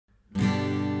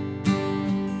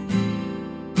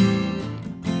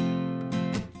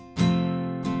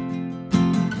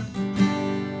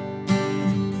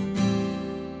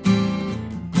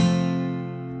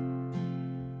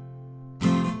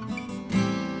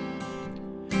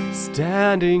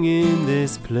Standing in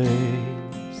this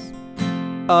place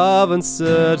of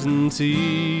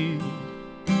uncertainty,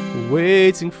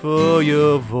 waiting for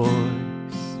your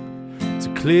voice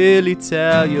to clearly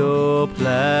tell your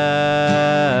plan.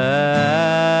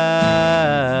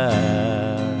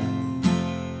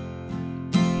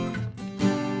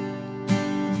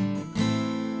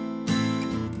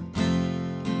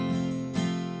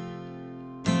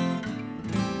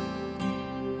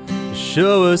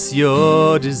 Show us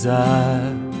your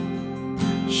desire,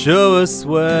 show us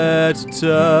where to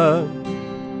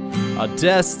turn. Our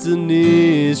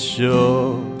destiny is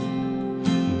sure,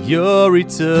 your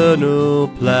eternal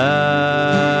plan.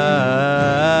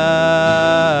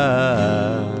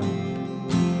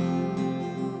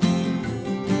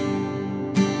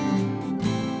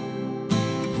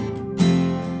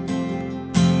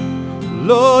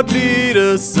 Lord, lead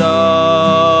us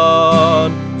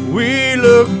on, we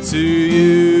look to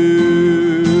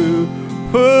you.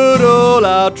 Put all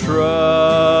our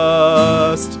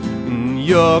trust in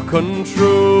your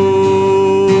control.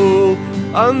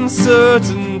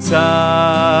 Uncertain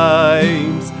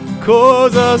times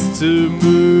cause us to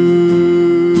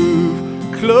move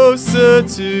closer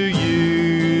to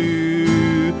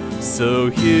you. So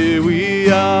here we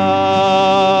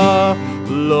are,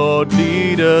 Lord,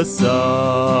 lead us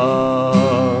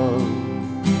on.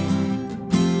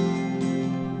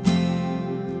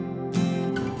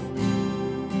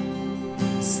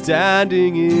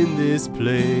 Standing in this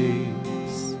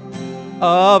place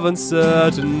of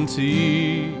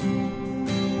uncertainty,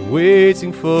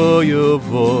 waiting for your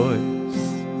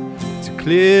voice to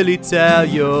clearly tell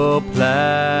your plan.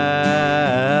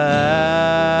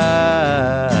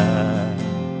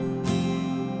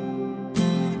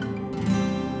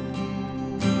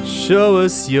 Show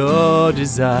us your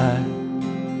desire,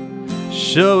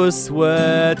 show us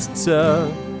where to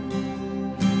turn.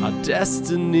 Our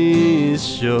destiny is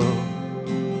sure,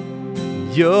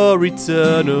 your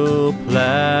eternal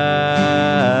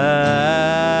plan.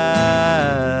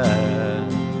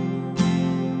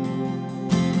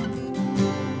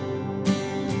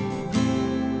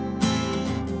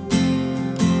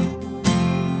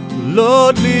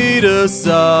 Lord, lead us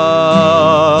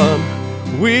on,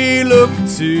 we look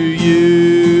to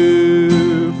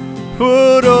you.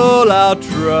 Put all our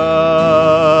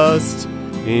trust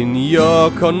in your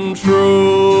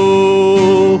control.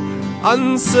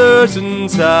 Uncertain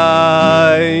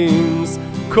times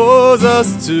cause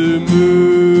us to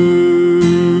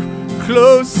move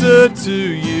closer to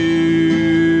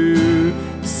you.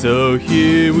 So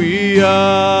here we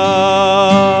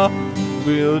are,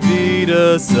 will lead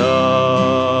us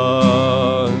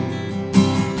on.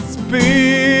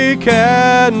 Speak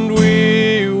and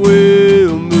we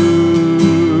will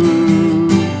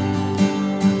move.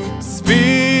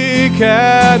 Speak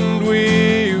and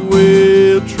we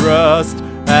will trust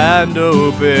and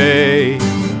obey.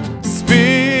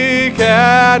 Speak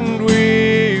and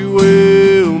we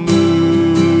will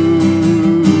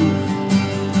move.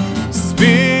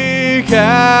 Speak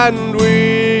and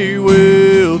we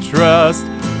will trust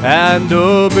and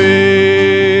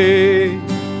obey.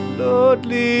 Lord,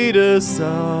 lead us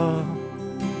on,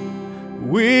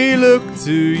 we look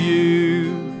to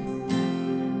you.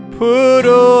 Put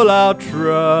all our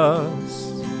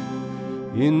trust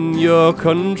in your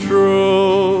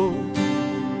control.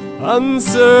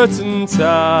 Uncertain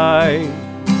times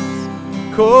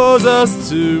cause us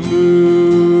to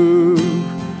move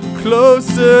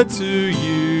closer to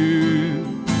you.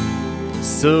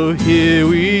 So here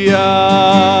we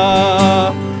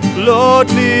are, Lord,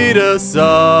 lead us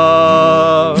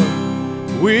on,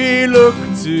 we look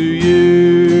to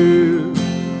you.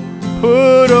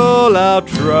 Put all our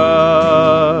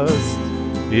trust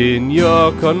in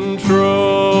your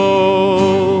control.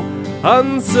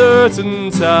 Uncertain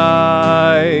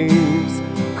times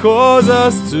cause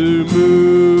us to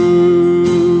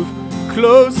move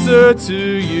closer to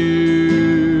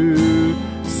you.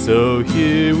 So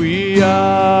here we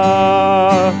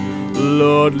are,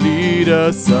 Lord, lead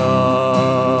us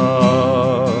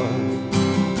on.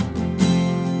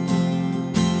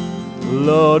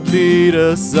 Lord, lead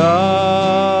us on.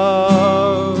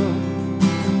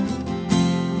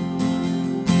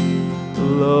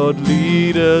 Lord,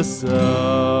 lead us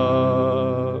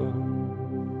on.